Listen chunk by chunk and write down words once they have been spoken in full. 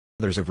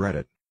Others of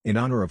Reddit. In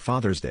honor of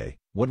Father's Day,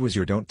 what was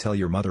your don't tell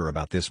your mother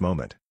about this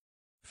moment?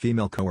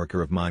 Female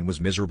coworker of mine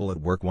was miserable at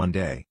work one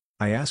day.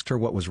 I asked her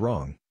what was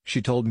wrong. She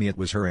told me it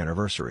was her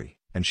anniversary,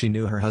 and she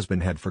knew her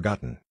husband had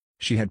forgotten.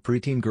 She had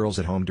preteen girls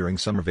at home during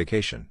summer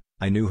vacation.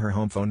 I knew her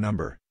home phone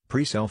number,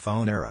 pre-cell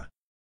phone era.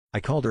 I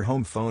called her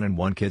home phone and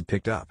one kid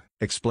picked up,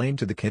 explained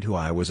to the kid who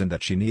I was and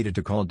that she needed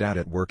to call dad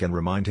at work and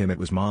remind him it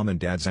was mom and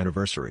dad's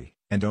anniversary,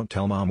 and don't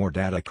tell mom or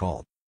dad I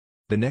called.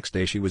 The next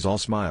day she was all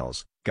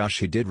smiles. Gosh,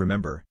 she did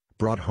remember,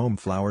 brought home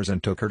flowers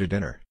and took her to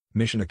dinner.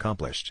 Mission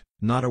accomplished.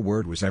 Not a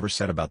word was ever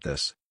said about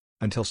this.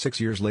 Until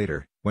 6 years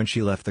later, when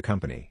she left the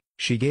company,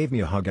 she gave me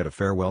a hug at a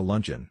farewell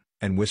luncheon,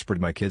 and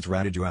whispered my kids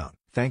ratted you out.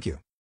 Thank you.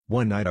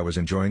 One night I was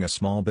enjoying a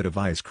small bit of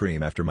ice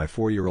cream after my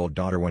 4-year-old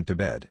daughter went to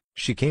bed.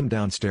 She came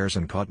downstairs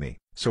and caught me,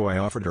 so I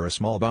offered her a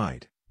small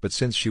bite, but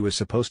since she was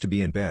supposed to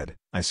be in bed,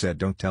 I said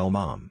don't tell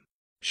mom.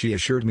 She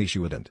assured me she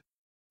wouldn't.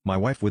 My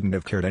wife wouldn't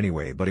have cared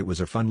anyway, but it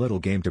was a fun little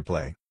game to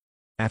play.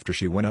 After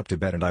she went up to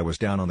bed and I was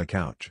down on the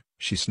couch,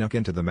 she snuck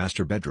into the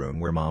master bedroom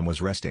where mom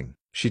was resting.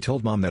 She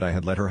told mom that I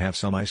had let her have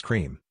some ice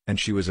cream, and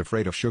she was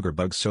afraid of sugar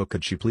bugs, so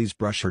could she please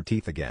brush her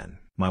teeth again.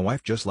 My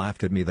wife just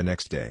laughed at me the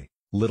next day.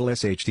 Little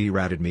SHT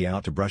ratted me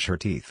out to brush her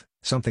teeth,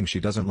 something she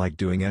doesn't like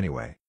doing anyway.